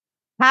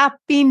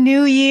Happy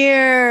New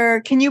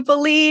Year. Can you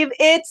believe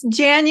it's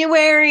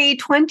January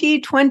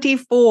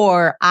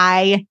 2024?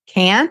 I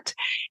can't.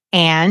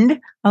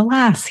 And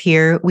alas,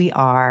 here we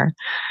are.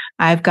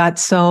 I've got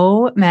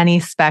so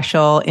many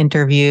special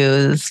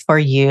interviews for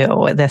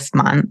you this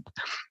month.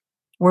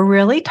 We're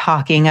really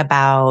talking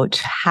about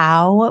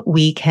how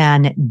we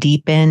can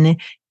deepen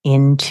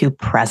into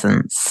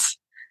presence.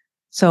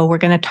 So we're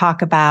going to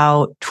talk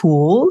about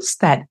tools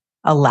that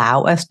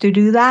allow us to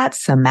do that,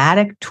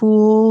 somatic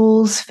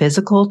tools,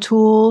 physical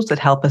tools that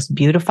help us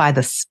beautify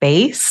the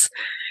space,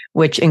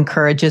 which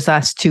encourages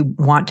us to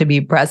want to be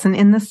present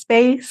in the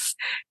space,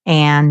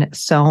 and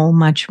so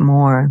much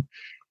more.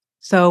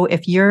 So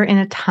if you're in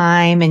a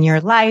time in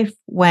your life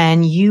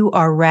when you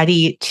are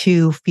ready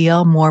to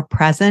feel more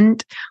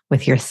present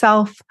with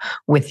yourself,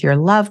 with your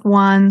loved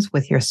ones,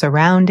 with your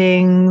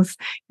surroundings,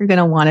 you're going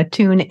to want to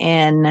tune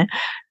in.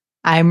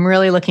 I'm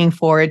really looking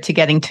forward to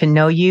getting to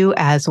know you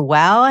as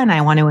well. And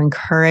I want to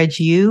encourage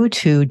you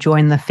to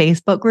join the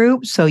Facebook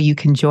group so you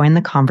can join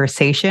the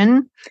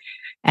conversation.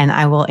 And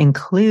I will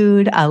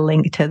include a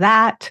link to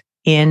that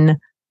in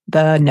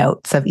the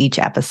notes of each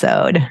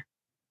episode.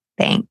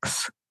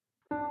 Thanks.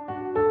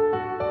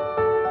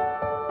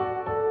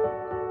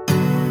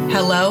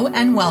 Hello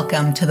and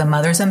welcome to the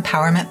Mother's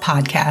Empowerment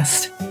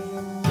Podcast.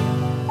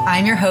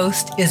 I'm your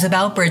host,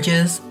 Isabel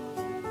Bridges.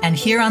 And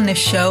here on this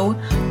show,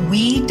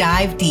 we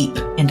dive deep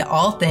into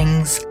all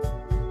things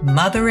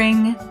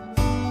mothering,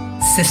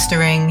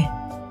 sistering,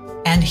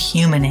 and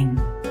humaning.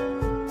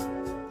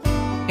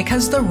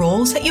 Because the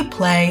roles that you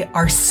play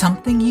are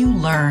something you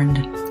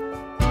learned,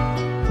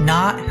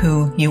 not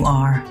who you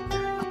are.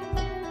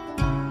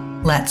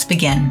 Let's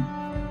begin.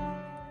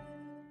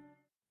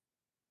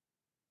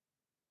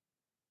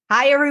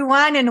 Hi,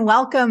 everyone, and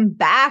welcome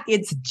back.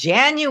 It's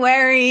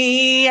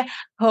January.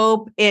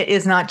 Hope it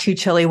is not too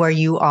chilly where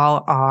you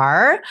all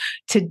are.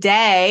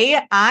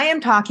 Today, I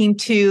am talking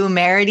to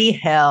Meredy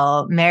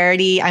Hill.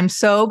 Meredy, I'm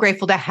so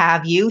grateful to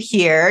have you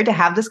here to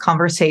have this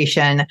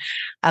conversation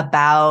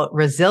about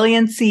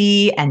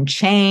resiliency and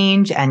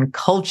change and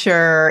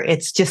culture.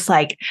 It's just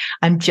like,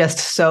 I'm just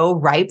so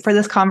ripe for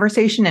this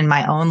conversation in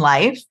my own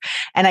life.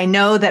 And I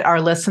know that our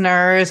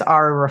listeners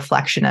are a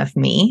reflection of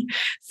me.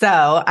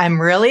 So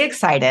I'm really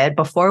excited.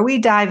 Before we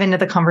dive into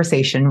the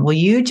conversation, will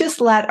you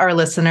just let our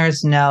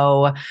listeners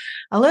know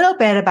a little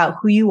bit about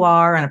who you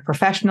are on a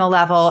professional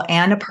level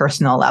and a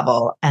personal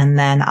level? And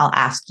then I'll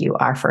ask you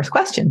our first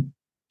question.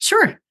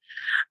 Sure.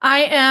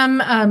 I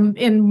am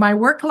in my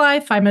work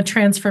life, I'm a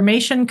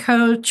transformation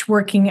coach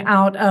working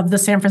out of the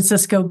San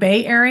Francisco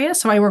Bay Area.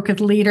 So I work with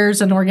leaders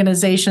and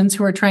organizations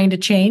who are trying to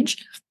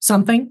change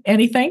something,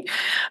 anything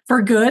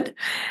for good.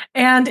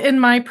 And in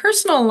my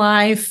personal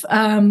life,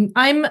 I'm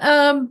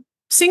a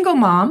single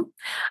mom.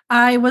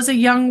 I was a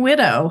young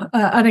widow,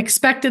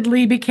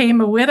 unexpectedly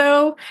became a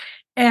widow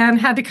and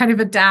had to kind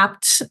of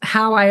adapt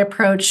how I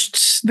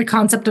approached the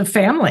concept of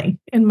family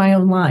in my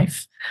own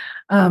life.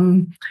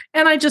 And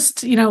I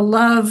just,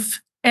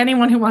 love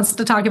anyone who wants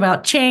to talk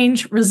about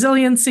change,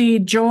 resiliency,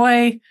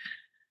 joy,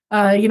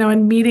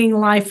 and meeting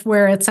life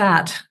where it's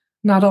at,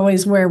 not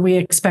always where we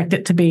expect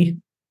it to be.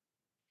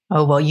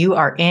 Oh, well, you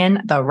are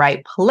in the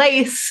right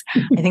place.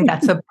 I think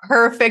that's a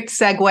perfect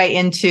segue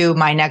into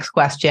my next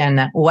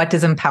question. What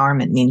does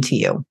empowerment mean to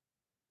you?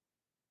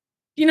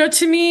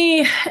 To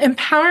me,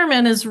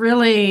 empowerment is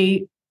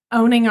really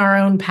owning our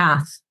own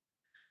path.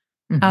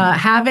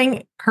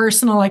 Having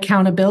personal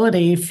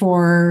accountability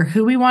for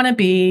who we want to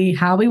be,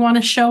 how we want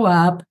to show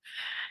up,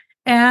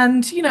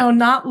 and,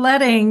 not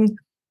letting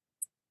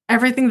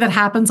everything that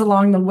happens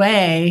along the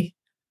way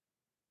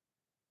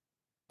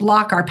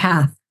block our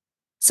path.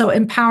 So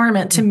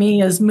empowerment to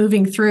me is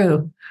moving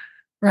through,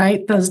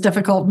 right, those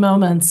difficult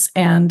moments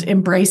and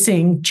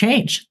embracing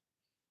change.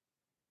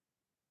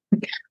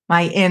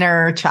 My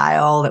inner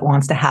child that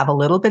wants to have a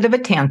little bit of a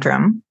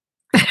tantrum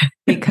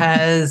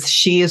because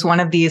she is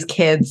one of these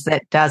kids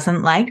that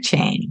doesn't like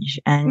change.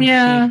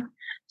 And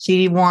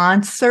she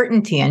wants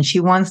certainty and she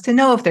wants to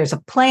know if there's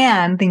a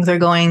plan, things are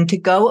going to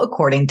go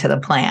according to the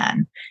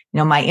plan.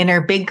 My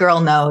inner big girl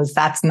knows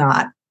that's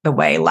not the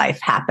way life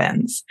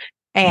happens.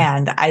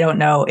 And I don't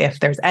know if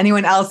there's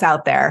anyone else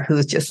out there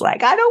who's just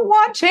like, I don't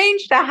want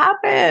change to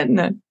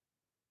happen.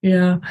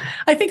 Yeah,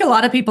 I think a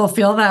lot of people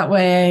feel that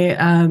way.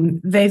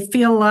 They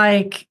feel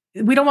like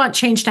we don't want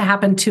change to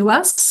happen to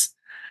us.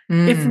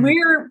 If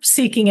we're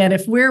seeking it,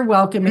 if we're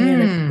welcoming it,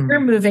 if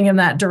we're moving in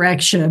that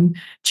direction,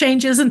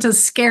 change isn't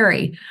as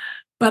scary.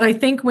 But I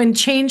think when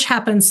change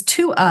happens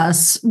to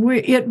us,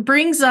 it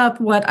brings up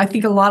what I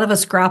think a lot of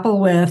us grapple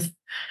with,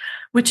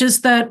 which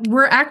is that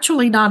we're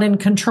actually not in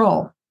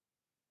control.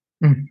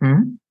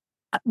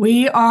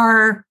 We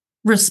are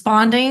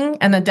responding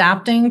and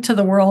adapting to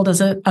the world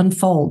as it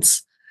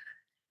unfolds.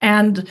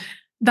 And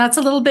that's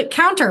a little bit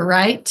counter,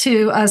 right,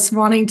 to us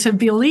wanting to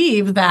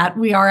believe that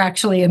we are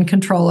actually in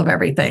control of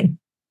everything.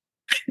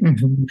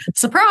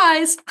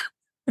 Surprise.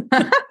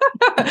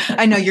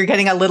 I know you're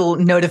getting a little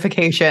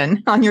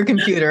notification on your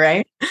computer,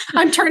 right?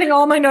 I'm turning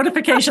all my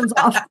notifications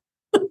off.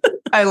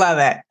 I love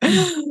it.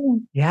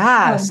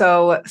 Yeah.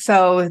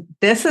 So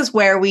this is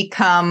where we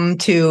come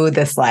to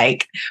this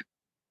like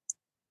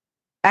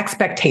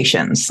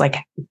expectations. Like,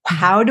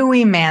 how do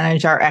we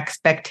manage our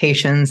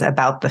expectations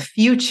about the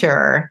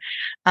future?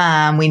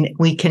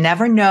 We can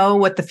never know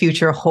what the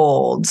future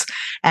holds,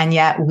 and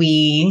yet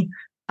we,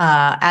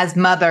 as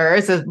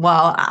mothers, as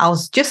well, I'll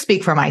just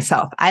speak for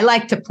myself. I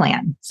like to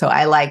plan, so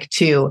I like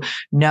to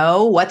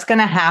know what's going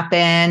to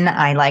happen.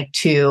 I like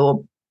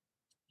to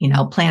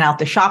plan out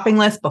the shopping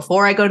list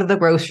before I go to the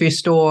grocery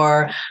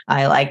store.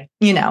 I like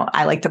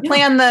to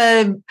plan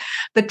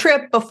the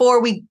trip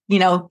before we,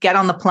 get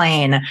on the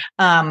plane.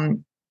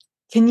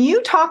 Can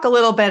you talk a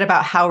little bit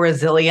about how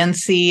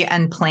resiliency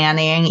and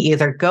planning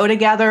either go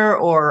together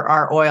or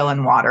are oil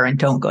and water and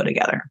don't go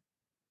together?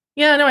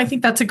 Yeah, no, I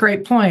think that's a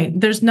great point.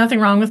 There's nothing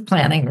wrong with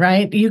planning,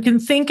 right? You can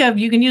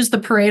use the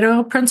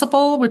Pareto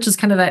principle, which is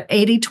kind of that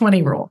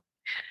 80-20 rule.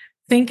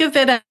 Think of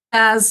it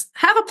as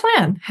have a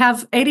plan,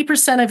 have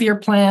 80% of your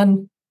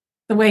plan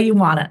the way you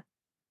want it.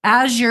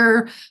 As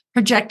you're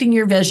projecting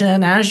your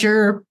vision, as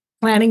you're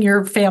planning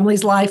your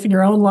family's life and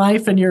your own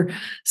life and your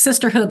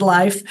sisterhood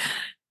life,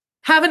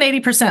 have an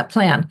 80%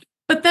 plan,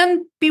 but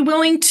then be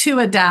willing to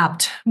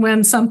adapt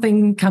when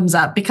something comes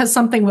up, because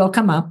something will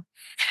come up.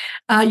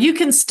 You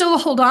can still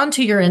hold on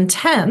to your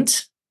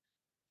intent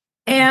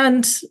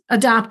and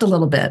adapt a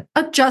little bit,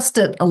 adjust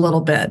it a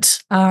little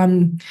bit.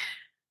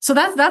 So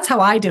that's how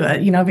I do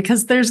it,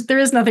 because there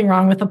is nothing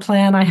wrong with a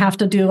plan. I have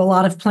to do a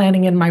lot of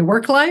planning in my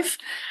work life,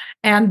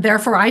 and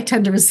therefore I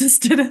tend to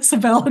resist it,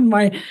 Isabel, in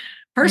my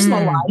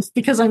personal life,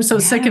 because I'm so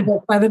sick of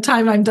it by the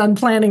time I'm done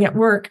planning at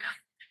work.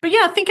 But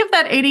yeah, think of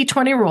that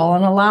 80-20 rule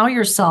and allow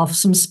yourself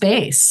some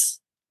space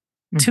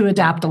to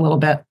adapt a little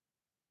bit.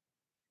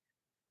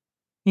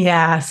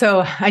 Yeah.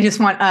 So I just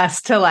want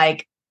us to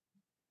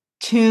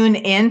tune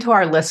into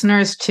our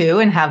listeners too,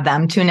 and have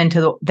them tune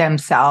into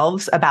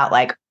themselves about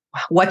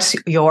what's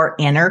your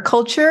inner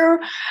culture?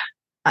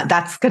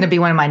 That's going to be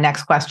one of my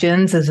next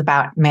questions, is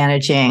about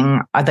managing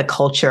the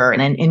culture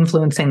and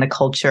influencing the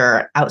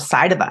culture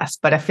outside of us.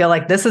 But I feel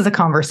like this is a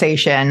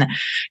conversation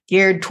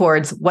geared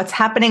towards what's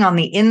happening on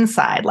the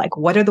inside. Like,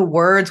 what are the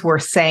words we're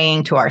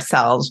saying to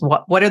ourselves?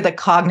 What are the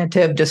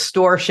cognitive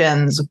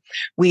distortions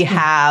we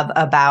have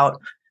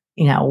about,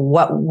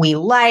 what we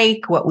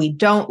like, what we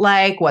don't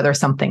like, whether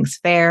something's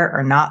fair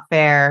or not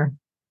fair?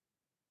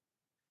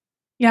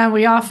 Yeah,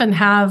 we often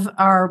have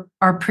our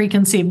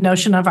preconceived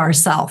notion of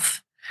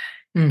ourself.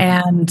 Mm-hmm.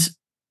 And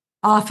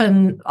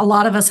often a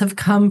lot of us have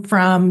come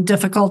from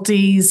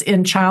difficulties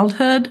in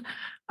childhood,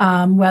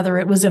 whether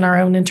it was in our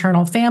own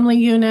internal family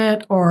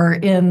unit or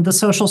in the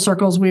social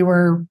circles we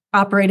were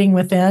operating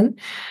within.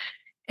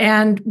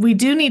 And we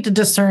do need to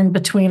discern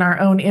between our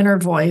own inner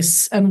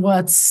voice and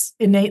what's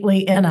innately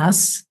in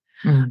us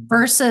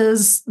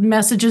versus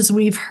messages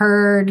we've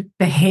heard,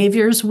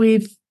 behaviors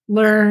we've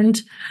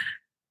learned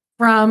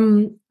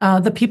from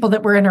the people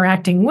that we're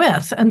interacting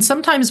with. And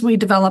sometimes we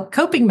develop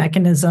coping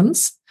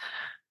mechanisms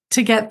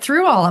to get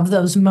through all of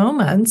those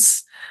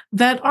moments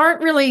that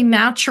aren't really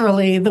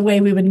naturally the way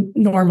we would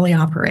normally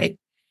operate,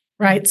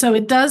 right? So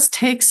it does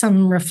take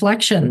some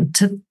reflection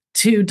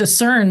to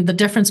discern the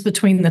difference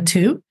between the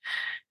two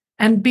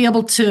and be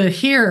able to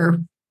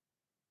hear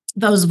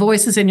those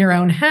voices in your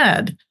own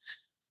head.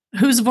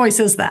 Whose voice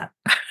is that?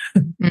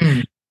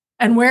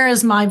 And where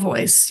is my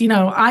voice?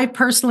 I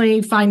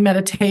personally find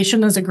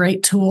meditation as a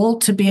great tool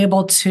to be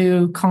able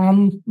to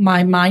calm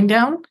my mind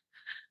down.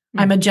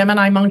 I'm a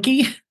Gemini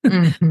monkey.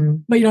 But,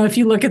 if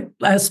you look at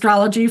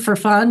astrology for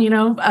fun,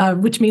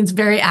 which means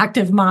very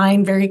active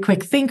mind, very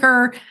quick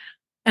thinker.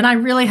 And I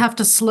really have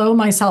to slow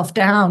myself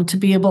down to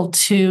be able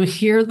to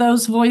hear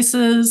those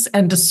voices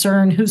and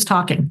discern who's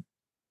talking.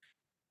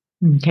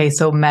 Okay,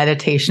 so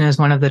meditation is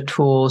one of the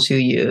tools you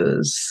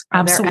use.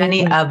 Absolutely. Are there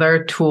any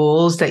other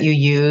tools that you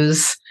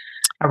use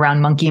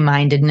around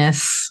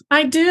monkey-mindedness?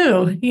 I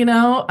do.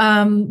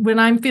 When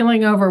I'm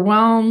feeling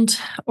overwhelmed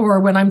or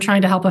when I'm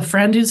trying to help a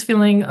friend who's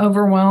feeling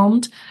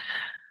overwhelmed,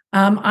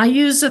 I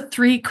use a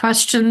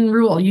 3-question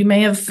rule. You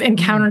may have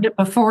encountered it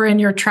before in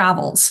your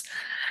travels.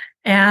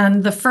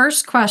 And the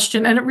first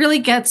question, and it really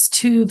gets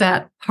to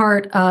that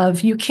part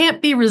of you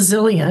can't be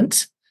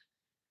resilient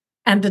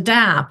and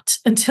adapt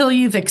until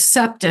you've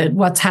accepted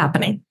what's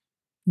happening.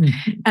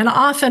 And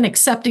often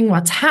accepting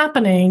what's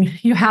happening,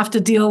 you have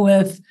to deal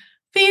with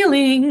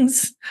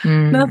feelings,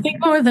 nothing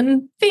more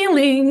than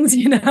feelings,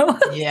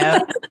 Yeah.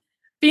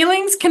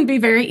 Feelings can be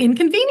very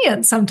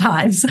inconvenient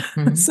sometimes.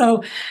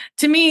 So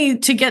to me,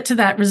 to get to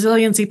that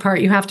resiliency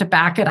part, you have to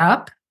back it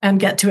up and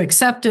get to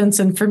acceptance.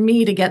 And for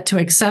me to get to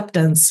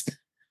acceptance,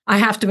 I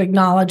have to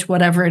acknowledge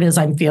whatever it is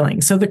I'm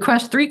feeling. So the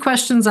 3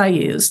 questions I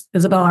use,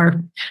 Isabel,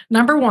 are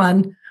number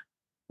 1,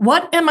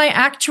 what am I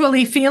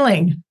actually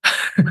feeling?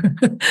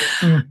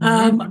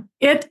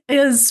 It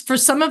is for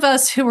some of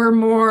us who are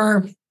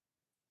more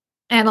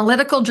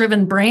analytical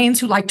driven brains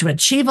who like to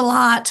achieve a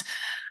lot,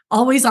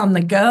 always on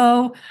the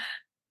go,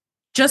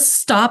 just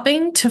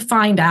stopping to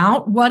find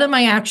out what am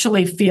I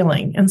actually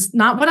feeling, and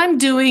not what I'm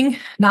doing,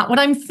 not what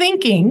I'm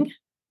thinking,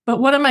 but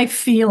what am I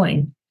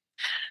feeling?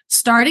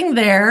 Starting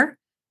there,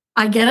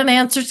 I get an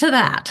answer to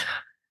that.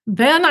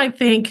 Then I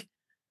think,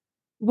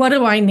 what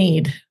do I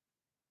need?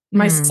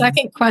 My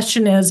second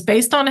question is,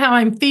 based on how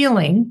I'm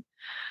feeling,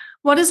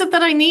 what is it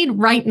that I need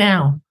right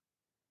now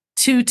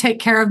to take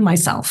care of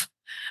myself,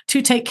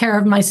 to take care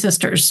of my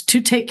sisters,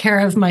 to take care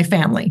of my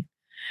family?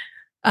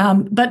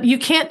 But you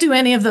can't do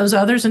any of those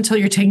others until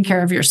you're taking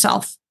care of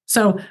yourself.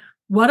 So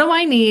what do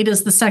I need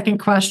is the second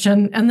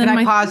question. And then can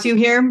I pause you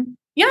here?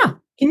 Yeah.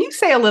 Can you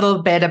say a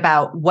little bit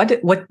about what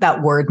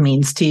that word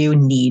means to you,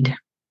 need?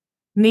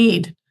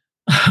 Need.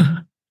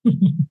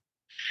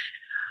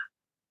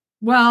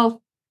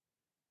 Well,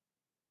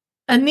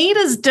 a need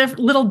is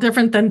little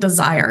different than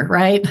desire,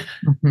 right?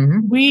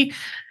 Mm-hmm.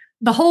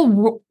 The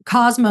whole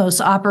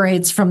cosmos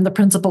operates from the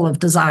principle of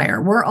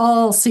desire. We're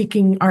all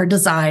seeking our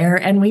desire,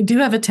 and we do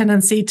have a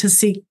tendency to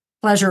seek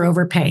pleasure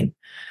over pain.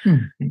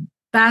 Mm-hmm.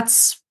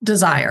 That's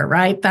desire,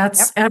 right?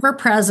 That's ever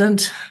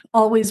present,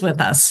 always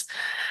with us.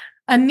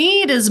 A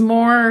need is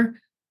more,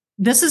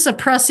 this is a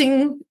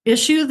pressing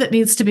issue that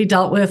needs to be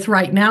dealt with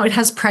right now. It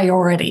has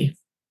priority.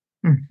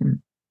 Mm-hmm.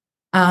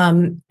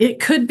 It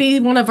could be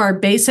one of our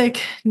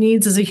basic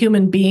needs as a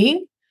human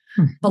being.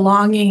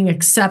 Belonging,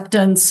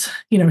 acceptance,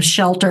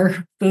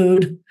 shelter,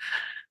 food,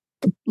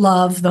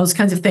 love, those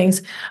kinds of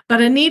things. But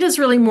a need is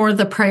really more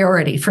the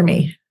priority for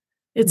me.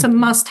 It's a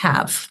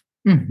must-have.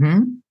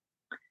 Mm-hmm.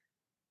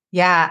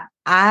 Yeah,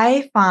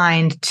 I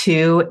find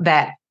too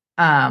that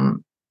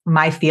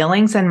my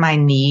feelings and my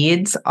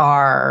needs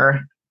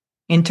are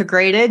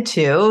integrated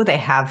too. They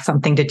have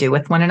something to do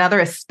with one another,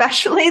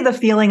 especially the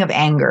feeling of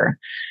anger.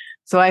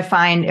 So I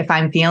find if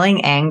I'm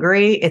feeling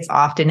angry, it's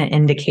often an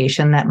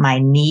indication that my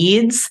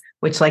needs,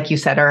 which like you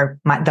said, are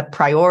the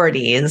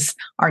priorities,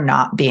 are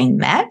not being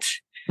met.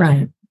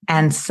 Right.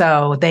 And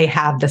so they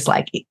have this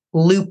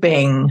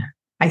looping,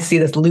 I see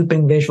this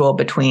looping visual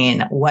between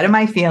what am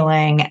I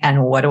feeling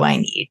and what do I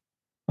need?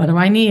 What do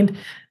I need?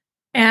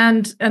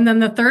 And then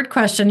the third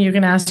question you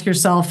can ask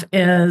yourself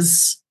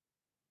is,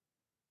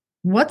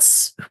 what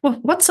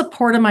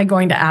support am I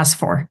going to ask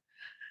for?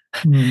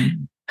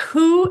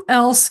 Who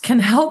else can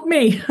help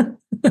me?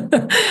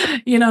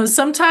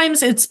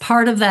 Sometimes it's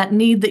part of that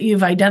need that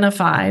you've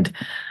identified.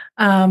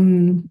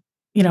 I'm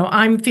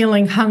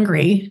feeling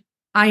hungry.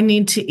 I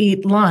need to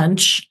eat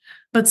lunch.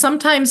 But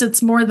sometimes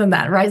it's more than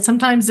that, right?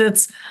 Sometimes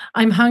it's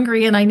I'm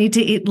hungry and I need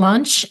to eat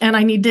lunch, and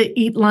I need to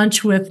eat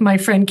lunch with my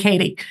friend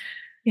Katie,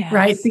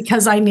 right?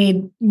 Because I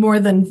need more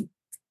than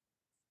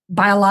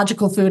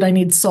biological food. I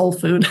need soul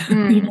food.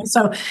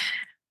 So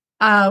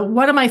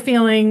what am I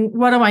feeling?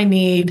 What do I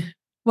need?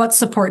 What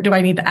support do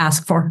I need to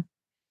ask for?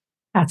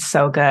 That's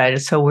so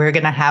good. So we're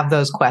going to have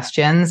those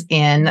questions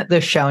in the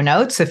show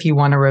notes if you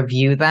want to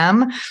review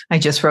them. I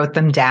just wrote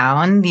them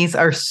down. These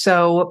are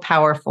so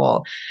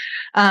powerful.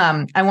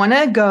 I want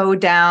to go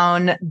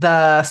down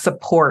the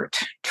support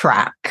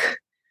track.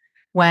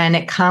 When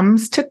it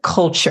comes to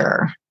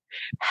culture,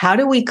 how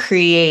do we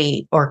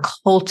create or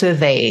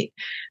cultivate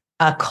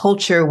a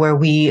culture where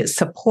we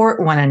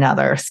support one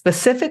another,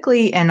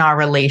 specifically in our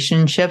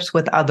relationships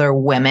with other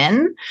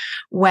women,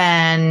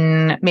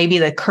 when maybe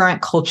the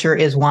current culture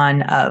is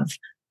one of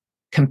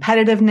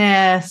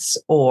competitiveness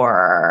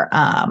or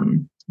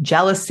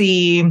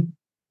jealousy?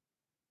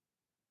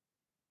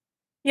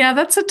 Yeah,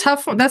 that's a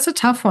tough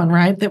one,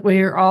 right? That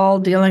we're all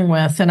dealing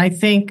with. And I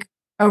think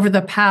over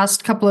the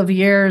past couple of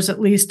years,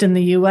 at least in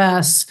the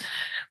US,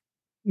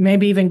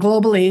 maybe even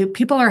globally,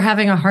 people are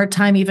having a hard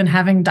time even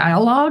having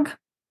dialogue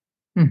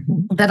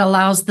that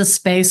allows the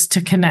space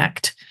to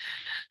connect.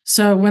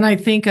 So when I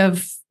think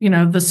of,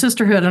 the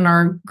sisterhood and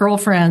our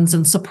girlfriends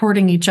and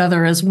supporting each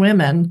other as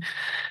women,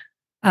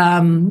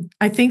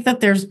 I think that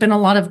there's been a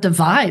lot of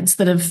divides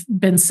that have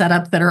been set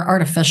up that are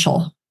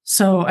artificial.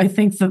 So I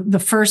think the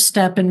first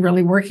step in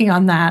really working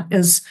on that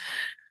is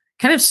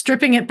kind of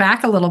stripping it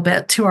back a little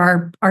bit to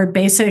our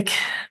basic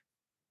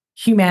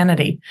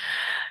humanity.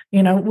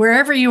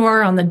 Wherever you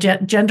are on the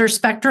gender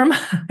spectrum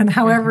and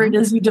however it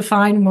is you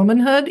define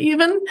womanhood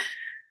even,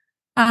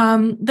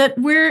 that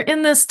we're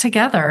in this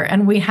together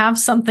and we have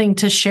something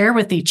to share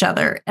with each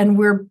other. And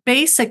we're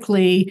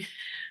basically,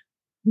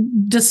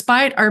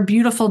 despite our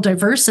beautiful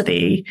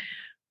diversity,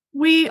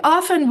 we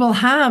often will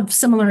have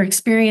similar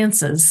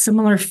experiences,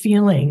 similar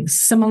feelings,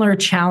 similar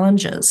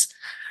challenges.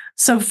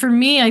 So for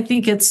me, I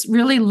think it's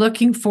really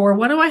looking for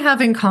what do I have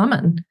in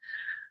common?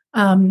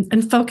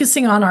 And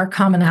focusing on our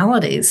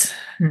commonalities,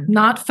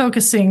 not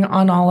focusing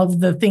on all of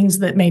the things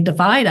that may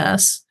divide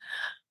us,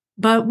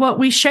 but what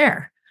we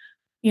share.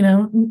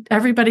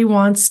 Everybody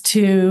wants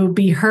to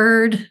be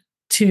heard,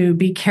 to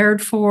be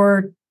cared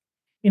for.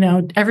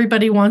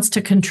 Everybody wants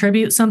to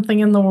contribute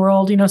something in the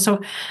world.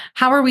 So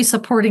how are we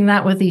supporting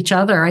that with each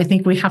other? I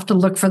think we have to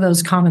look for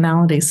those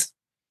commonalities.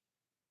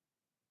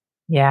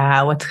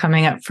 Yeah, what's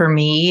coming up for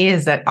me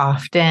is that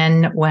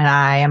often when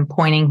I am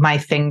pointing my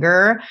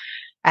finger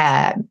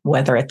at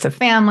whether it's a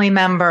family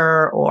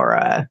member or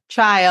a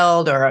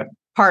child or a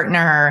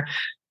partner,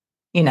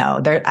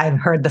 I've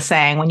heard the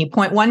saying, when you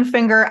point one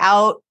finger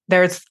out,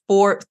 there's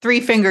three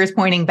fingers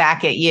pointing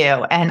back at you.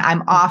 And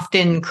I'm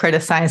often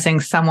criticizing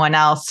someone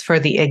else for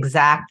the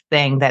exact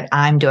thing that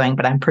I'm doing,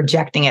 but I'm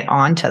projecting it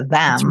onto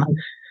them.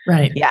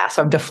 Right. Yeah.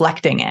 So I'm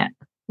deflecting it.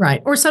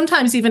 Right. Or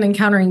sometimes even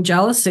encountering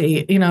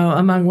jealousy,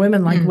 among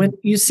women, like when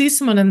you see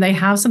someone and they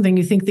have something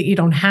you think that you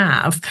don't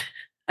have,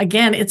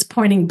 again, it's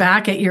pointing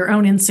back at your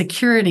own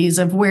insecurities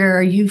of where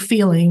are you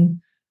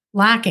feeling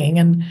lacking.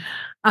 And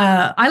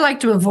I like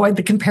to avoid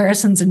the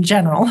comparisons in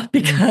general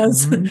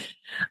because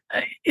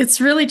it's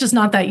really just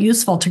not that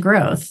useful to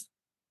growth.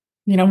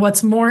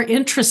 What's more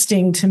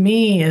interesting to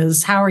me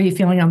is how are you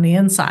feeling on the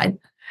inside?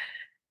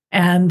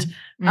 And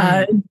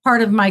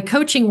part of my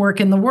coaching work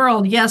in the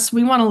world, yes,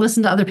 we want to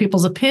listen to other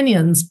people's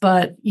opinions,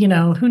 but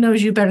who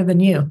knows you better than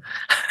you?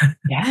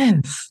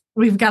 Yes.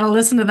 We've got to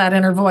listen to that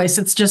inner voice.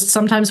 It's just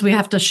sometimes we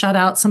have to shut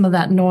out some of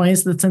that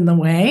noise that's in the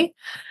way,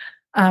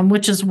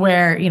 which is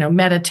where,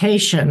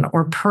 meditation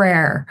or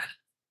prayer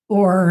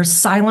or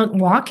silent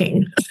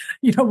walking,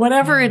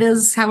 whatever it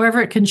is,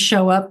 however it can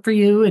show up for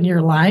you in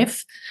your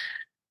life.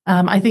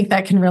 I think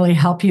that can really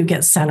help you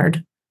get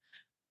centered.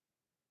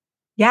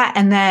 Yeah.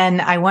 And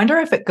then I wonder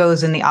if it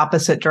goes in the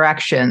opposite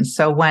direction.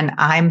 So when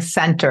I'm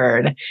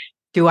centered,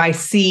 do I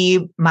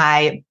see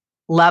my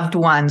loved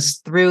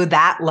ones through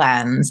that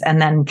lens? And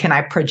then can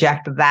I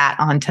project that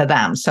onto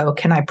them? So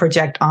can I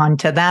project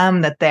onto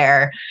them that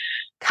they're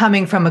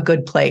coming from a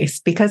good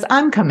place because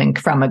I'm coming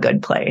from a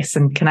good place?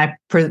 And can I,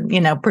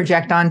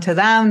 project onto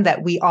them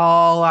that we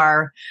all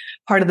are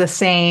part of the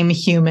same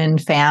human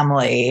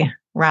family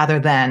rather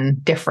than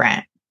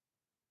different?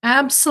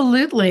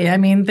 Absolutely. I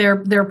mean,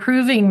 they're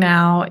proving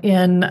now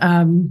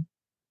in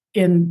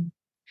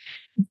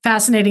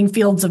fascinating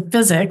fields of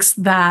physics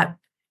that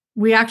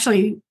we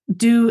actually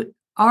do,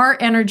 our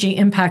energy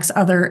impacts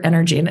other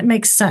energy, and it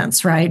makes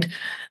sense, right?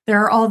 There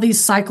are all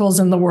these cycles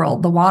in the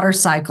world, the water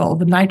cycle,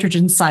 the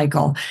nitrogen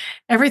cycle,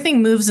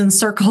 everything moves in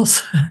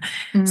circles.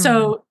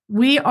 So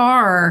we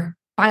are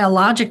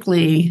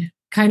biologically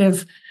kind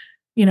of,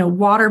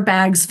 water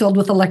bags filled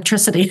with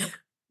electricity.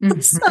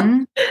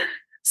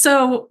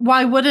 So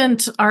why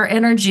wouldn't our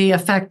energy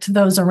affect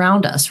those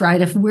around us, right?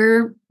 If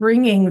we're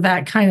bringing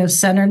that kind of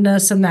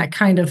centeredness and that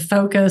kind of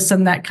focus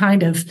and that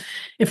kind of,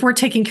 if we're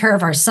taking care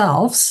of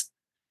ourselves,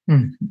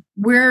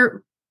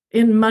 we're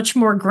in much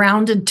more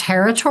grounded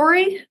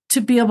territory to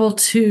be able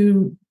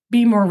to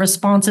be more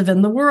responsive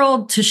in the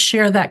world, to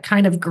share that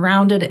kind of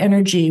grounded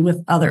energy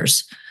with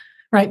others,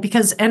 right?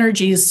 Because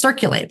energy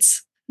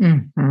circulates.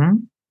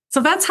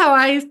 So that's how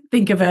I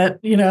think of it,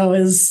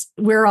 is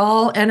we're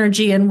all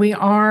energy and we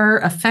are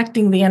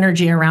affecting the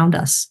energy around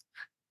us.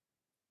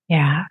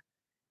 Yeah.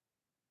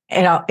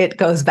 It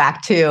goes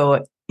back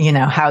to,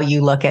 how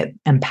you look at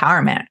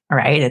empowerment,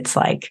 right? It's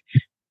like,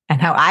 and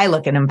how I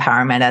look at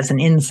empowerment as an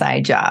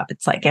inside job.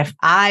 It's like, if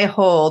I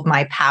hold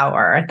my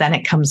power, then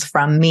it comes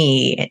from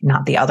me,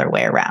 not the other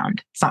way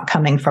around. It's not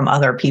coming from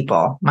other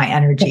people. My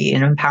energy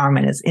and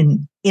empowerment is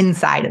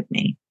inside of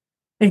me.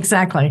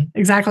 Exactly.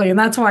 And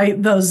that's why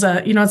those,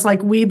 it's like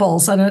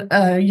Weebles.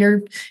 And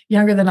you're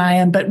younger than I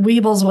am, but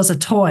Weebles was a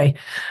toy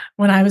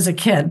when I was a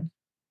kid.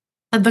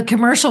 And the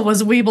commercial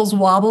was Weebles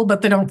wobble,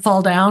 but they don't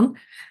fall down.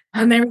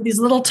 And they were these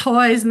little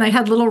toys and they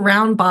had little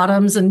round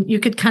bottoms and you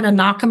could kind of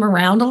knock them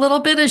around a little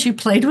bit as you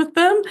played with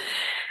them.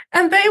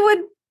 And they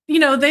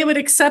would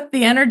accept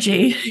the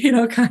energy,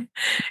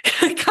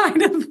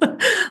 kind of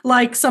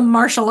like some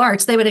martial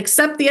arts. They would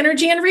accept the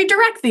energy and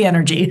redirect the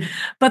energy,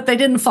 but they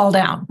didn't fall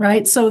down,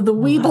 right? So the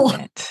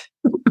Weeble,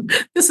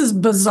 this is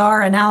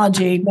bizarre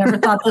analogy. Never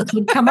thought this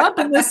would come up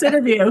in this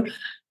interview.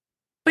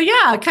 But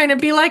yeah, kind of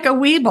be like a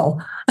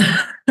Weeble.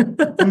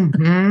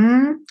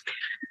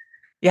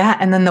 Yeah.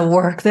 And then the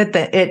work that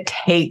it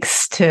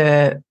takes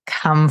to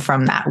come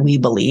from that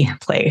weebly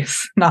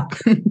place, not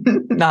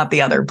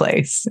the other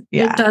place.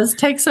 Yeah. It does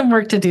take some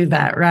work to do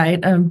that, right?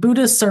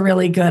 Buddhists are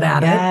really good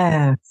at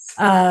it.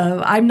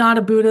 I'm not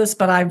a Buddhist,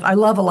 but I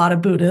love a lot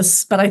of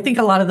Buddhists. But I think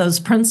a lot of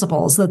those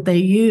principles that they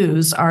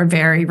use are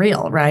very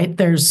real, right?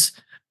 There's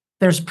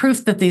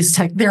proof that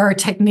there are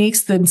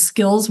techniques and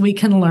skills we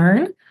can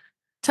learn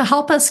to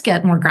help us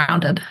get more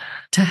grounded,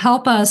 to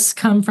help us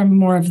come from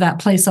more of that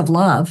place of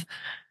love,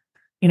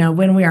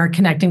 when we are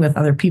connecting with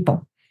other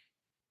people.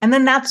 And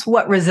then that's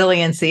what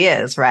resiliency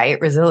is,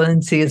 right?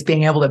 Resiliency is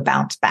being able to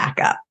bounce back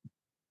up.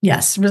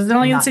 Yes.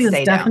 Resiliency is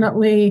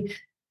definitely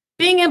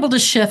being able to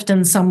shift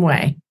in some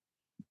way,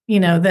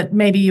 that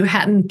maybe you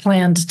hadn't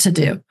planned to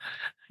do,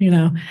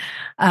 being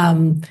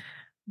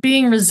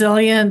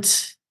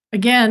resilient.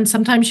 Again,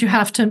 sometimes you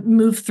have to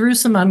move through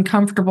some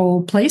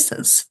uncomfortable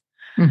places,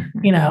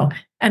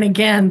 and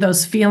again,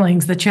 those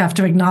feelings that you have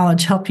to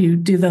acknowledge help you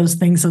do those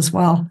things as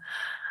well.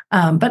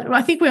 But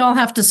I think we all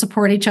have to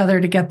support each other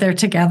to get there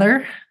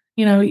together.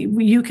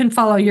 You can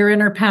follow your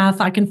inner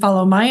path. I can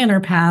follow my inner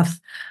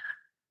path.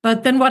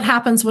 But then what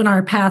happens when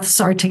our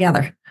paths are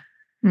together?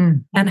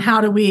 And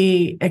how do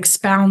we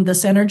expound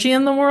this energy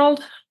in the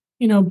world,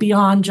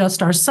 beyond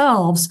just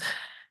ourselves,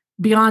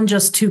 beyond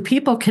just two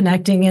people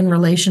connecting in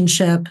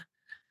relationship,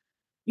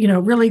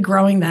 really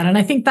growing that. And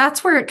I think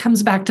that's where it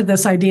comes back to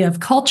this idea of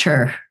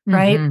culture,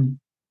 right? Mm-hmm.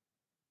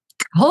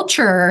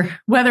 Culture,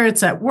 whether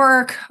it's at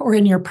work or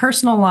in your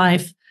personal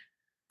life,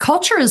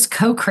 culture is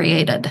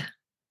co-created,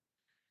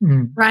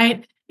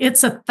 right?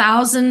 It's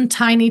 1,000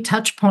 tiny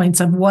touch points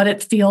of what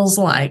it feels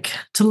like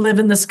to live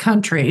in this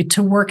country,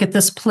 to work at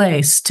this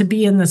place, to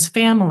be in this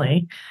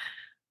family.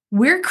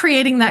 We're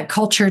creating that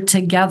culture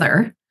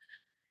together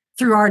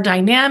through our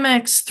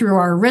dynamics, through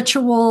our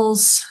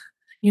rituals,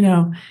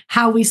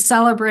 how we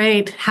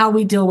celebrate, how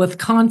we deal with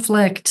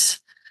conflict.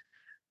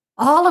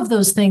 All of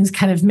those things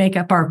kind of make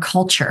up our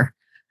culture.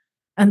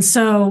 And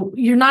so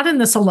you're not in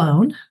this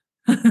alone.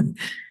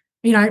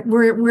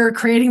 We're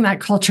creating that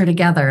culture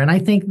together. And I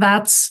think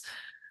that's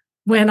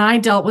when I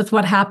dealt with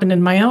what happened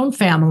in my own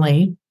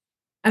family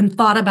and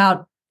thought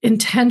about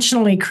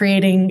intentionally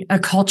creating a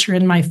culture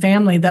in my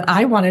family that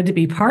I wanted to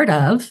be part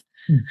of.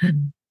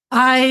 Mm-hmm.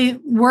 I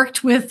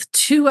worked with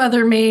two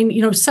other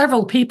main,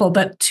 several people,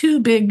 but two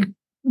big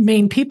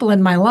main people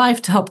in my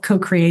life to help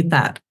co-create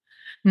that.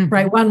 Mm-hmm.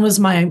 Right. One was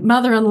my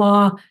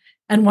mother-in-law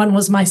and one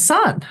was my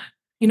son.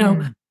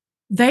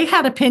 They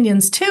had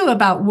opinions too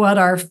about what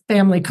our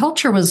family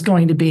culture was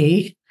going to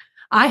be.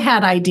 I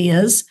had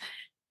ideas,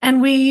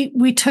 and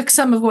we took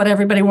some of what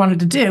everybody wanted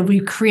to do. We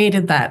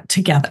created that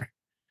together.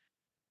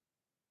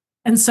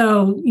 And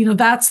so,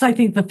 that's, I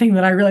think, the thing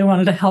that I really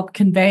wanted to help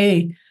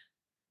convey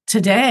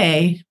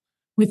today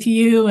with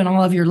you and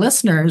all of your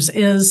listeners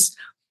is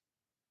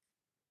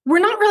we're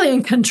not really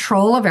in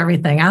control of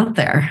everything out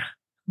there,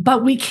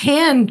 but we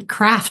can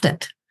craft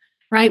it,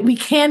 right? We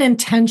can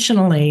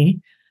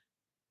intentionally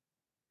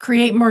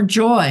create more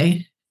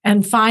joy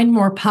and find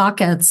more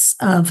pockets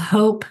of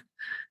hope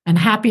and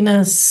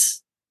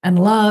happiness and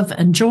love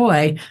and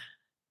joy.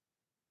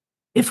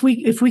 If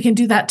we can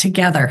do that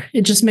together,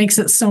 it just makes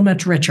it so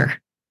much richer.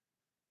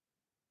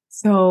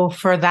 So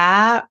for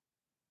that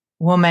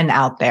woman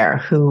out there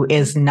who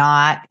is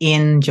not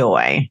in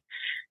joy,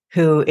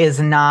 who is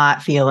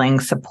not feeling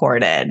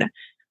supported,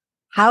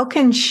 how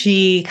can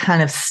she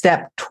kind of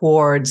step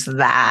towards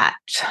that,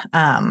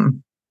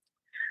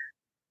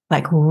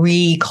 like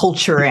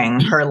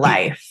reculturing her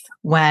life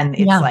when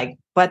it's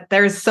but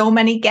there's so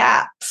many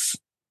gaps?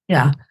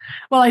 Yeah.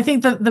 Well, I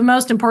think the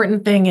most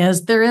important thing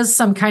is there is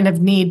some kind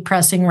of need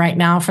pressing right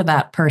now for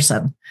that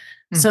person.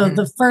 Mm-hmm. So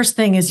the first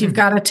thing is you've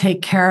got to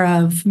take care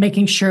of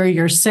making sure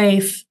you're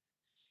safe,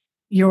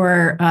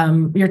 you're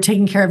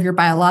taking care of your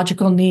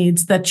biological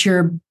needs, that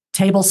your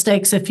table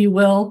stakes, if you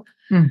will,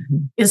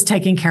 is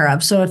taken care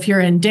of. So if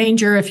you're in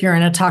danger, if you're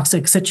in a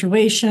toxic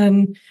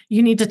situation,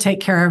 you need to take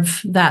care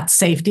of that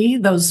safety,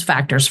 those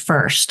factors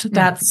first. Mm-hmm.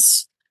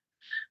 That's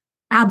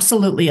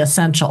absolutely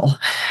essential.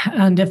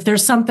 And if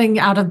there's something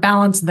out of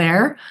balance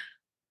there,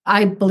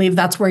 I believe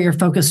that's where your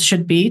focus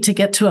should be, to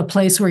get to a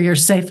place where you're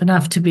safe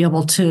enough to be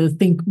able to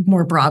think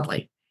more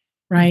broadly,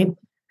 right?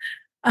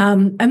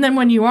 And then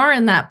when you are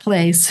in that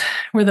place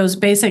where those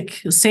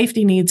basic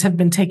safety needs have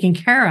been taken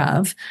care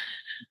of,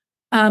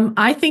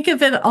 I think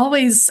of it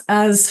always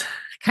as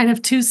kind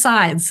of two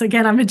sides.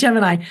 Again, I'm a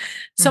Gemini.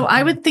 So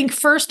I would think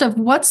first of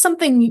what's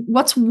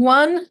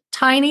one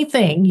tiny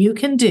thing you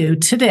can do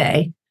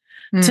today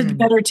to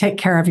better take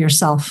care of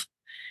yourself.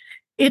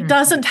 It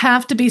doesn't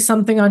have to be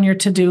something on your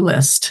to-do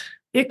list.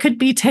 It could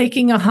be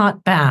taking a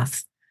hot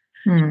bath.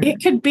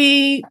 It could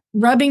be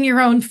rubbing your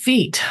own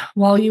feet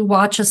while you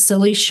watch a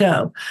silly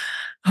show.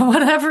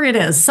 Whatever it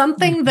is,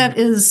 something that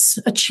is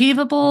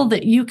achievable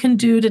that you can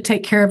do to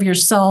take care of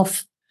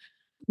yourself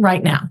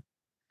right now.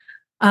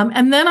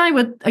 And then I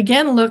would,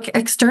 again, look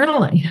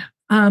externally.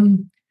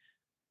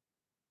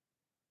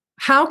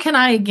 How can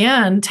I,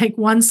 again, take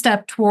one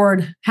step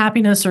toward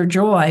happiness or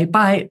joy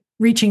by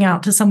reaching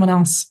out to someone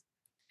else?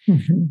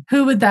 Mm-hmm.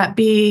 Who would that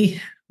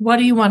be? What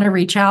do you want to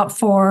reach out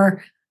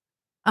for?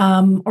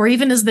 Or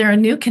even, is there a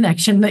new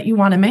connection that you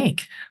want to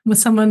make with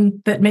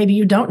someone that maybe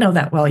you don't know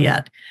that well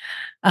yet?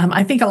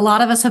 I think a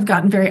lot of us have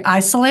gotten very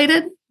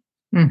isolated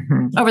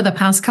over the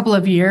past couple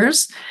of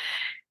years.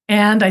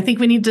 And I think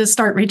we need to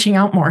start reaching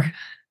out more,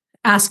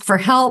 ask for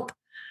help,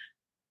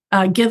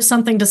 give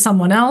something to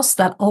someone else.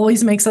 That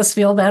always makes us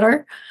feel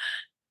better.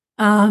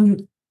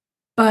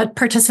 But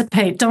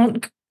participate.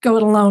 Don't go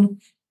it alone.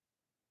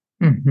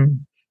 Mm-hmm.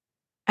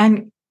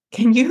 And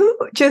can you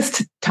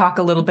just talk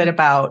a little bit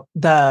about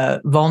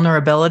the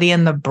vulnerability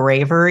and the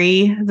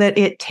bravery that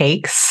it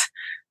takes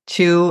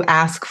to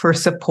ask for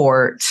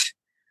support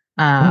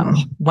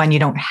when you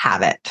don't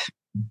have it?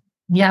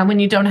 Yeah, when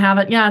you don't have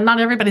it. Yeah, not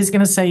everybody's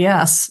going to say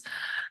yes.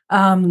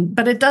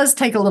 But it does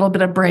take a little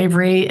bit of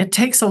bravery. It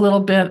takes a little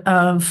bit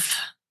of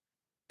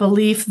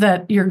belief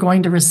that you're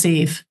going to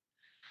receive.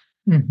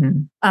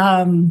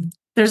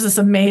 There's this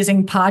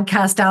amazing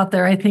podcast out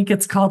there. I think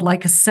it's called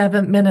like a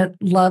 7-minute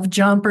love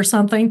jump or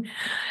something.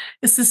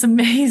 It's this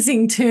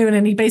amazing tune.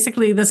 And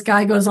this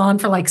guy goes on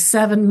for like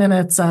 7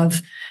 minutes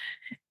of,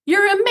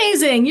 you're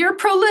amazing, you're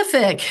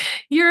prolific,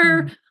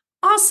 you're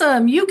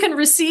awesome, you can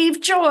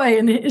receive joy.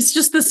 And it's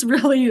just this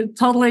really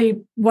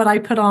totally what I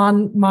put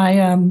on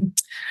my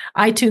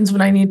iTunes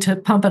when I need to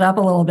pump it up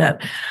a little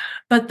bit.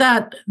 But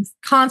that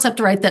concept,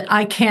 right, that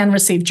I can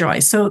receive joy.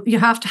 So you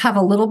have to have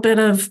a little bit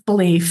of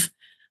belief.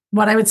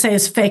 What I would say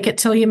is fake it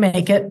till you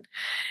make it.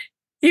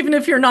 Even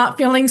if you're not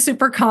feeling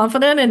super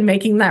confident in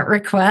making that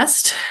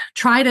request,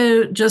 try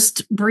to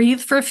just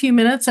breathe for a few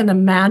minutes and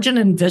imagine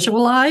and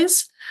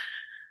visualize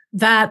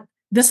that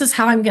this is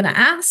how I'm going to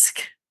ask.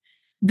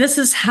 This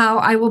is how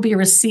I will be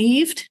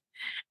received.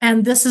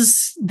 And this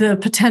is the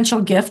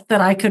potential gift that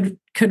I could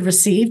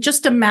receive.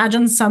 Just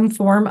imagine some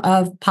form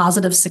of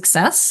positive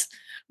success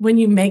when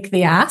you make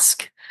the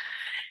ask,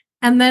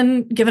 and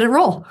then give it a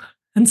roll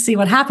and see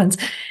what happens.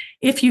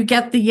 If you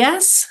get the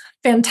yes,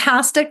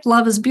 fantastic.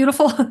 Love is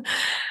beautiful.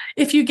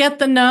 If you get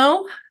the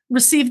no,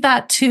 receive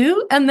that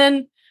too. And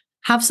then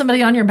have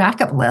somebody on your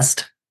backup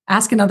list.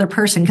 Ask another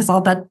person, because I'll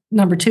bet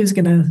number 2 is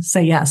going to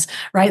say yes,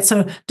 right?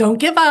 So don't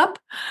give up.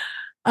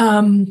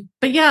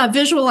 But yeah,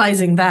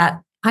 visualizing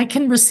that I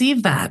can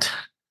receive that.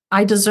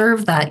 I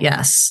deserve that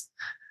yes.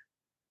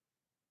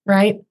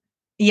 Right?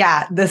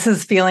 Yeah, this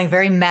is feeling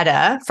very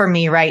meta for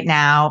me right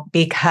now,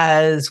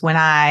 because when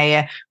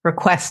I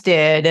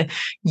requested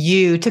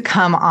you to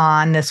come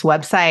on this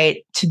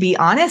website, to be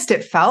honest,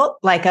 it felt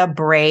like a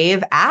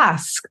brave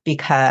ask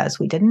because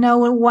we didn't know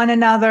one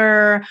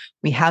another.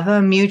 We have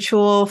a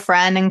mutual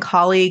friend and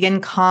colleague in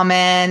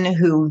common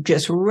who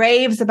just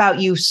raves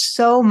about you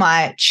so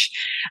much,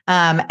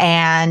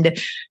 and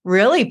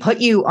really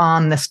put you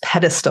on this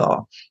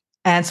pedestal.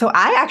 And so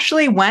I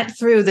actually went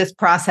through this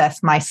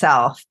process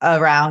myself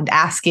around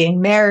asking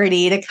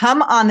Meredy to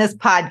come on this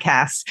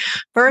podcast.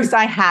 First,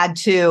 I had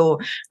to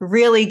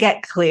really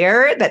get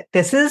clear that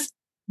this is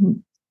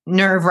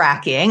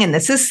nerve-wracking and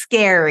this is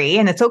scary,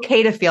 and it's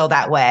okay to feel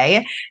that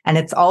way. And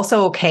it's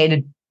also okay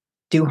to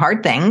do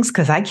hard things,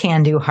 because I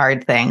can do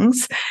hard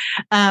things.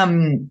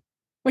 Well,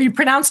 you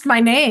pronounced my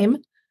name.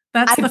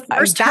 That's the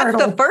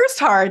first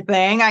hard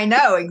thing. I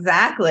know,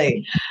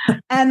 exactly.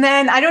 And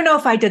then I don't know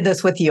if I did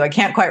this with you. I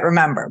can't quite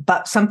remember,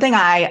 but something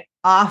I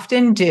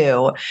often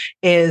do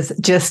is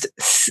just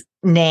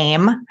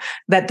name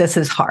that this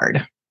is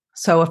hard.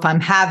 So if I'm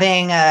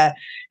calling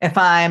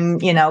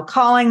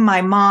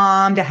my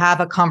mom to have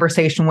a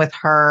conversation with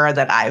her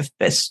that I've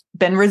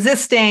been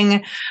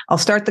resisting, I'll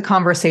start the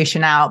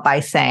conversation out by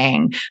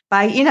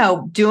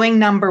doing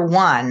number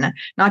 1,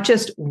 not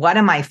just what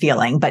am I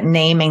feeling, but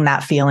naming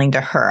that feeling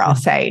to her. I'll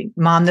say,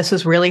 Mom, this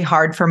is really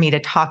hard for me to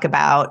talk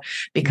about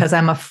because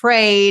I'm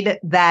afraid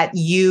that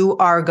you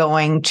are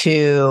going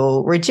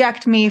to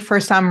reject me for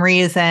some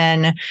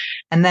reason.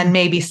 And then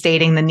maybe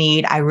stating the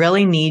need. I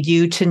really need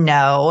you to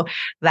know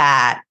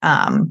that,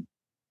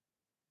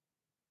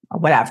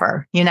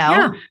 whatever,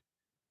 Yeah.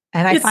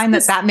 And I find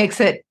that makes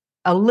it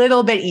a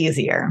little bit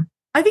easier.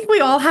 I think we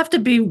all have to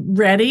be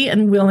ready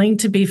and willing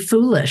to be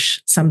foolish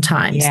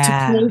sometimes,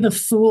 to play the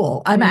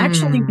fool. I'm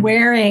actually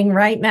wearing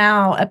right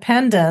now a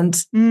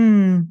pendant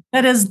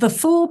that is the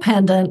Fool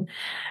pendant.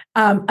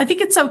 I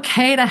think it's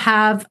okay to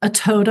have a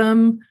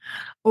totem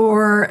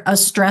or a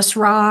stress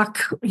rock,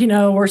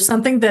 or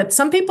something that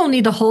some people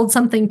need to hold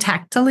something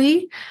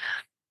tactily.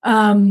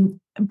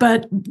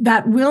 But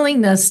that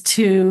willingness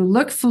to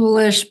look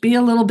foolish, be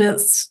a little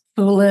bit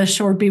foolish,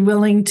 or be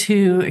willing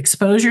to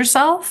expose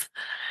yourself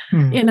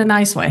in a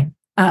nice way,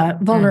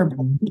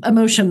 vulnerable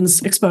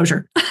emotions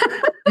exposure.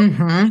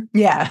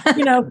 Yeah.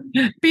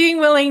 Being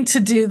willing to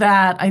do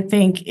that, I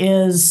think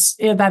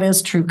that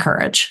is true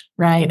courage,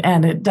 right?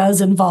 And it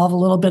does involve a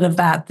little bit of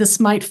that. This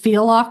might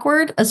feel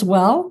awkward as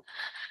well.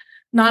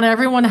 Not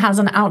everyone has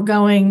an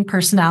outgoing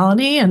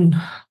personality and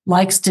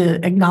likes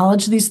to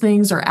acknowledge these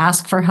things or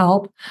ask for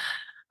help.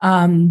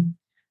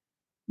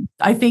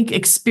 I think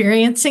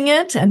experiencing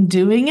it and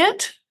doing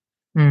it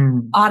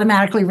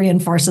automatically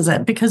reinforces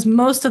it, because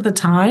most of the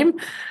time,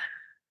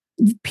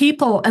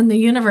 people and the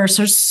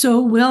universe are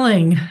so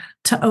willing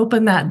to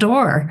open that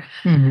door.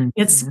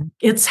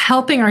 It's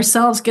helping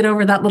ourselves get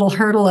over that little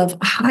hurdle of,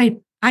 I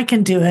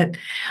can do it,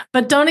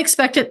 but don't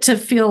expect it to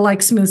feel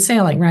like smooth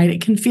sailing, right?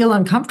 It can feel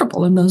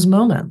uncomfortable in those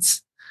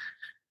moments.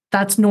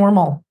 That's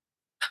normal.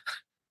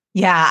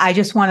 Yeah, I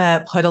just want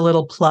to put a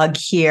little plug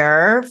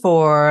here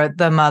for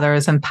the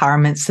Mothers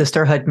Empowerment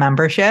Sisterhood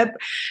membership,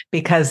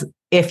 because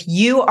if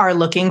you are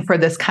looking for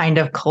this kind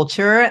of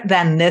culture,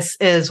 then this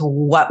is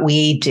what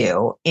we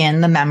do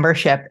in the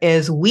membership.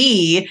 Is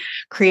we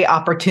create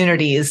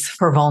opportunities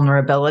for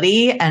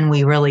vulnerability and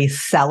we really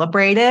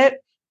celebrate it.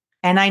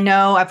 And I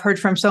know I've heard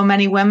from so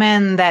many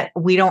women that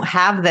we don't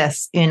have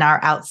this in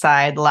our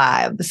outside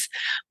lives.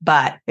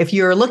 But if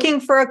you're looking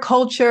for a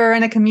culture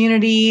and a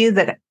community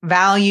that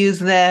values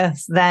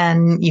this,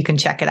 then you can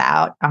check it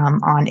out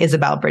on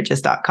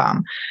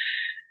isabelbridges.com.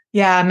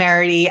 Yeah,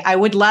 Meredy, I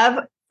would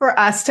love for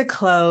us to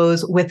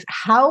close with,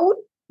 how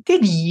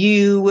did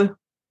you,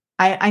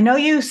 I know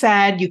you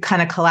said you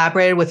kind of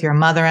collaborated with your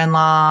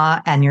mother-in-law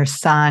and your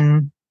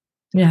son.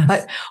 Yeah.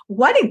 But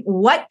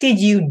what did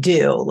you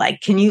do?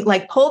 Can you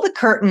pull the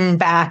curtain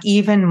back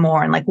even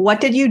more? And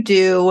what did you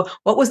do?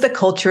 What was the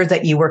culture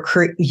that you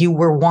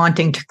were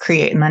wanting to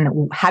create? And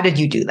then how did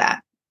you do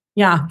that?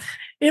 Yeah.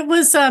 It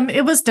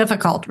was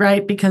difficult,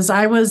 right? Because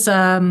I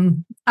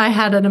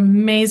had an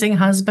amazing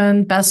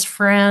husband, best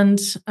friend,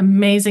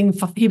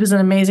 he was an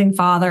amazing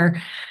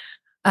father.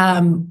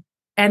 And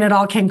it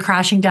all came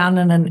crashing down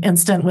in an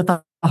instant with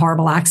a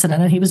horrible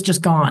accident, and he was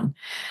just gone.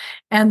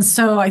 And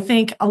so I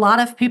think a lot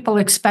of people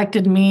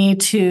expected me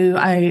to,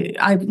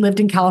 I lived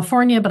in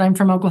California, but I'm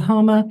from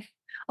Oklahoma.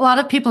 A lot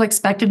of people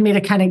expected me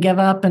to kind of give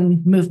up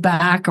and move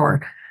back,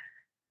 or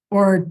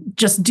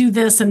just do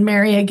this and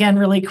marry again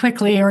really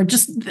quickly, or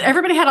just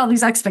everybody had all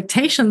these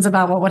expectations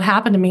about what would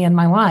happen to me in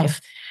my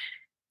life.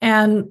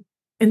 And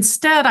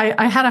instead,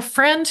 I had a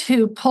friend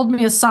who pulled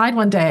me aside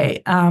one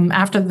day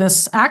after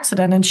this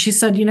accident. And she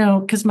said,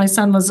 because my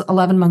son was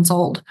 11 months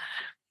old.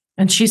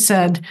 And she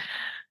said,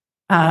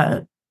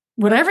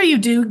 whatever you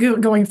do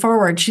going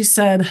forward, she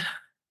said,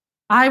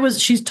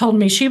 she's told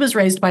me she was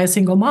raised by a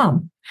single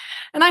mom.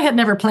 And I had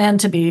never planned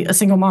to be a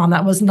single mom.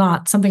 That was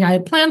not something I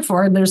had planned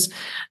for. And there's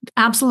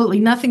absolutely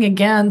nothing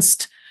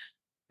against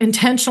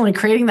intentionally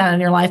creating that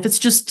in your life. It's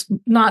just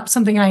not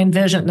something I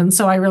envisioned. And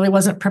so I really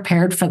wasn't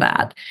prepared for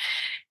that.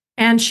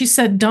 And she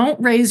said,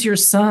 don't raise your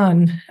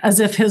son as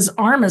if his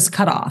arm is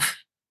cut off,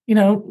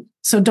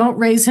 so don't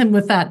raise him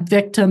with that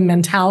victim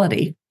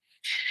mentality.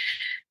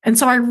 And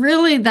so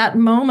that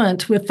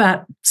moment with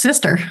that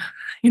sister,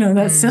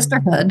 that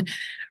sisterhood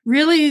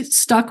really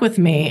stuck with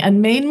me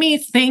and made me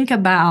think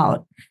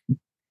about,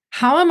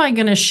 how am I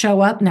going to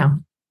show up now,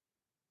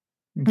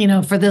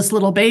 for this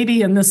little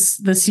baby and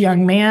this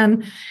young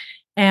man.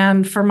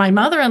 And for my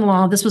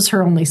mother-in-law, this was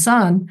her only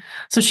son.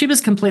 So she was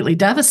completely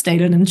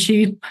devastated, and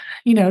she,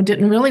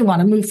 didn't really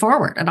want to move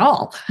forward at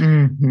all.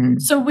 Mm-hmm.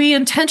 So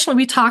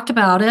we talked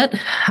about it.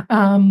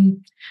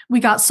 We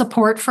got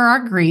support for our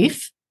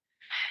grief,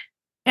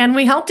 and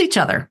we helped each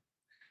other.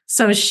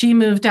 So she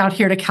moved out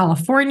here to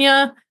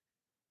California.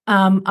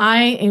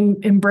 I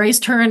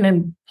embraced her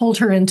and pulled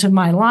her into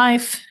my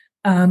life.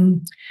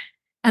 And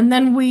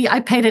then I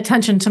paid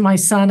attention to my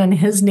son and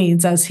his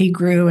needs as he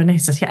grew and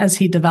as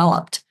he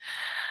developed.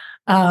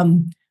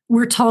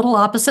 We're total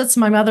opposites,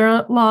 my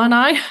mother-in-law and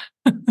I.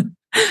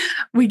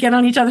 We get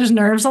on each other's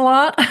nerves a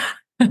lot.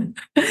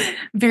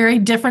 Very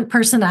different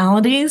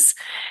personalities.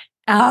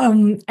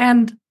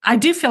 And I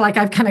do feel like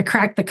I've kind of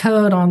cracked the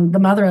code on the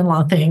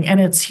mother-in-law thing,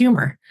 and it's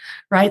humor,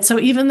 right? So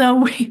even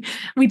though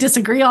we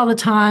disagree all the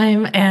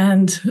time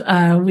and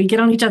we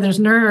get on each other's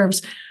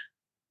nerves,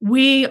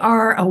 we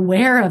are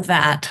aware of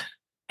that,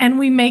 and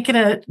we make it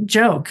a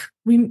joke.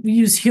 We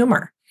use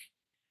humor.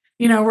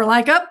 We're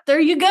like, oh, there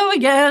you go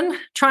again,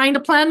 trying to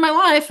plan my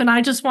life, and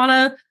I just want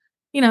to,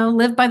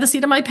 live by the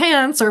seat of my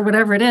pants or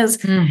whatever it is.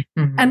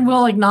 Mm-hmm. And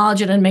we'll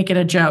acknowledge it and make it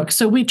a joke.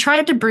 So we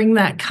tried to bring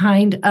that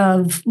kind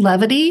of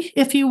levity,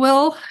 if you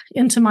will,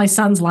 into my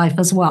son's life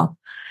as well,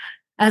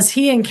 as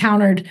he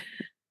encountered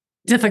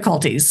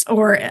difficulties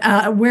or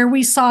where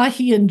we saw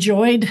he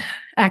enjoyed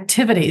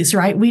activities,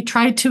 right? We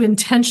tried to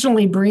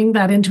intentionally bring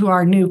that into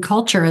our new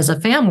culture as a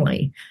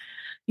family,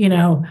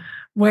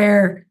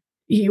 where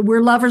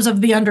we're lovers of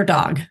the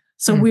underdog.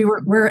 So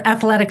we're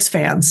athletics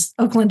fans,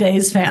 Oakland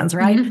A's fans,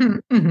 right?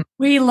 Mm-hmm.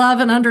 We love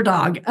an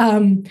underdog.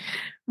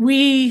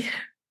 We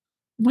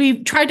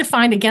tried to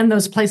find, again,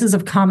 those places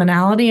of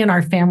commonality in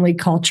our family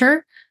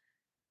culture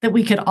that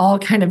we could all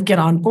kind of get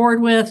on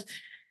board with.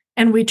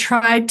 And we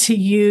tried to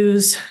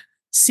use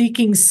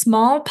seeking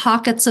small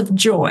pockets of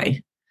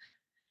joy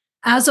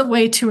as a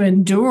way to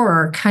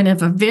endure kind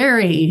of a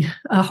very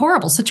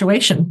horrible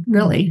situation,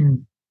 really,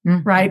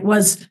 mm-hmm. right?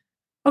 Was,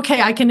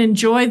 okay, I can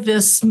enjoy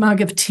this mug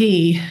of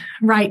tea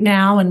right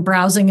now and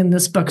browsing in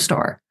this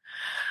bookstore.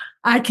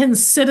 I can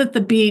sit at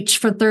the beach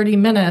for 30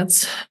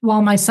 minutes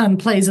while my son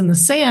plays in the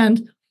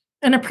sand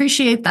and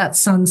appreciate that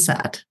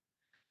sunset.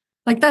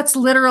 Like, that's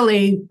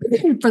literally,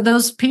 for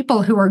those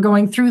people who are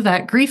going through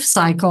that grief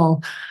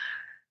cycle,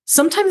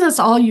 sometimes that's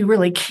all you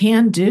really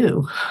can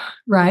do,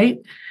 right?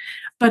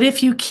 But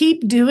if you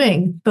keep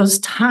doing those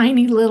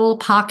tiny little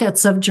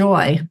pockets of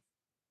joy,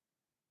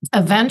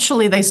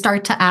 eventually they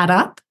start to add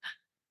up.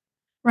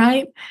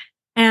 Right.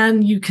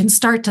 And you can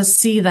start to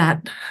see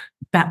that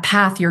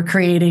path you're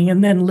creating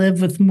and then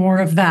live with more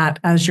of that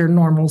as your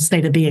normal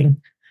state of being.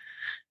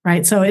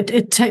 Right. So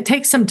it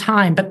takes some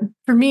time. But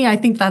for me, I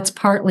think that's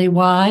partly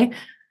why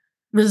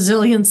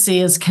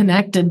resiliency is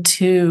connected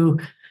to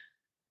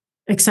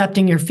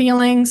accepting your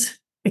feelings,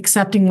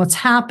 accepting what's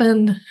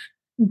happened,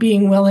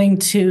 being willing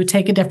to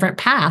take a different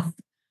path.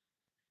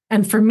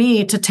 And for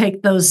me to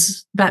take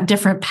that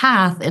different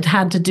path, it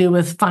had to do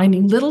with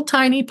finding little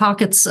tiny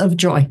pockets of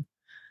joy.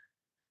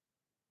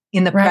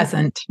 In the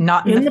present,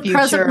 not in the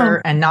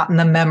future, and not in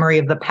the memory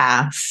of the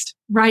past.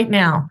 Right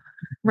now,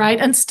 right?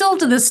 And still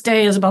to this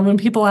day is about when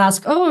people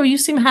ask, oh, you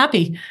seem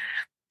happy.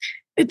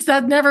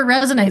 That never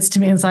resonates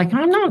to me. It's like,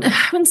 I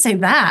wouldn't say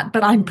that,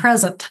 but I'm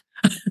present.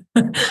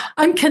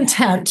 I'm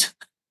content,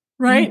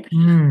 right?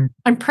 Mm-hmm.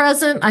 I'm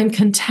present. I'm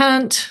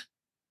content.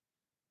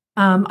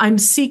 I'm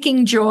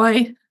seeking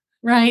joy,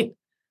 right?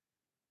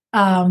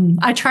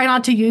 I try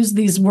not to use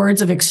these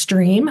words of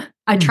extreme.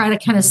 I try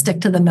to kind of stick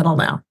to the middle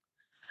now.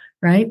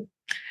 Right.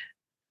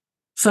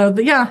 So,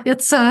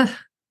 it's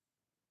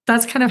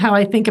that's kind of how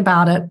I think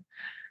about it.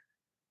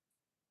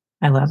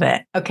 I love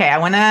it. Okay.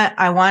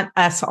 I want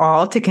us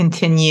all to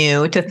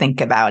continue to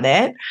think about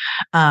it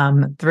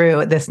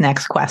through this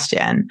next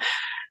question.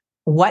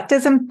 What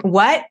is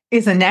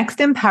the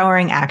next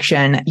empowering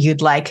action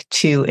you'd like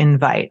to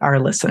invite our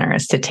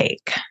listeners to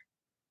take?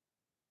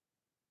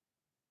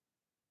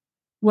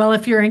 Well,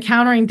 if you're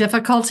encountering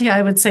difficulty,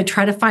 I would say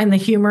try to find the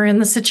humor in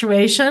the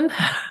situation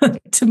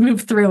to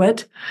move through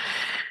it.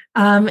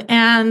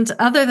 And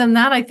other than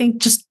that, I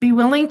think just be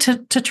willing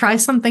to try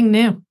something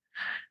new.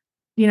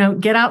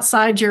 Get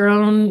outside your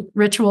own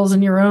rituals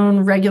and your own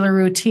regular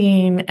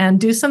routine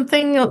and do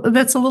something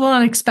that's a little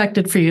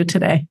unexpected for you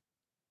today.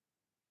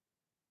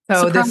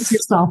 So surprise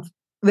yourself.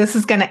 This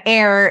is going to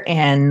air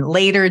in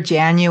later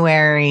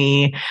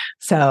January.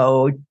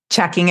 So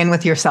checking in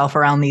with yourself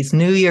around these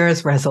New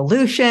Year's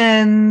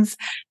resolutions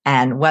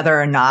and whether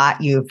or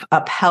not you've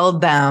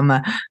upheld them,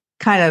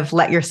 kind of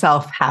let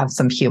yourself have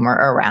some humor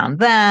around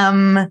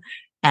them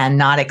and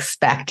not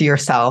expect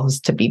yourselves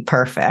to be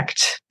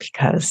perfect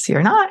because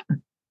you're not.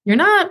 You're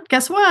not.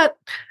 Guess what?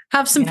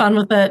 Have some fun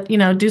with it.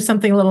 Do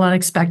something a little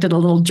unexpected, a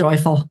little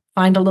joyful.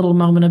 Find a little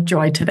moment of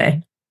joy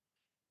today.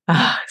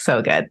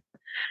 So good.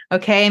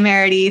 Okay,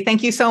 Meredy,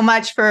 thank you so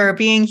much for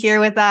being here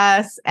with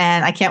us.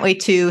 And I can't wait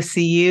to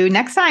see you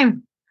next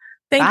time.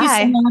 Thank you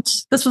so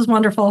much. This was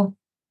wonderful.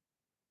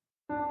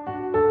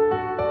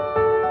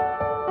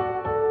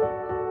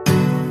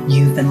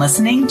 You've been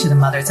listening to the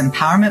Mother's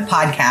Empowerment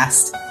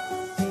Podcast.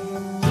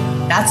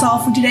 That's all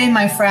for today,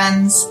 my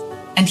friends.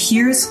 And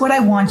here's what I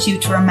want you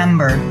to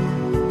remember.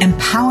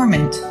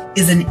 Empowerment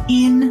is an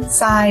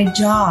inside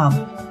job.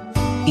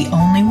 The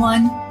only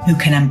one who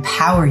can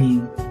empower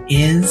you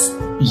is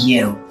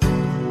you.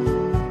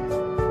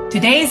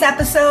 Today's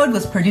episode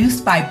was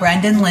produced by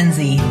Brendan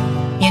Lindsay.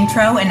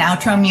 Intro and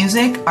outro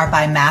music are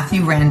by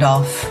Matthew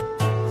Randolph.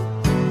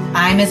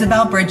 I'm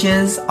Isabel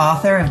Bridges,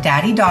 author of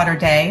Daddy Daughter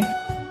Day.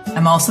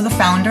 I'm also the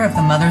founder of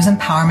the Mother's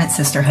Empowerment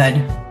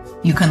Sisterhood.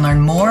 You can learn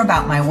more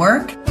about my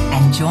work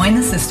and join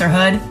the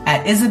sisterhood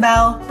at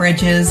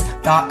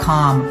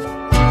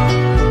isabelbridges.com.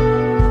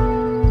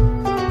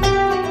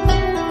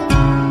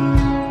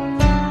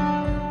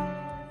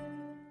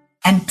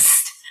 And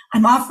psst,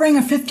 I'm offering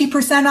a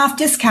 50% off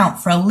discount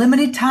for a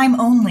limited time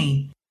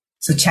only.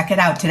 So check it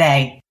out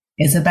today,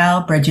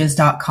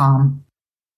 isabelbridges.com.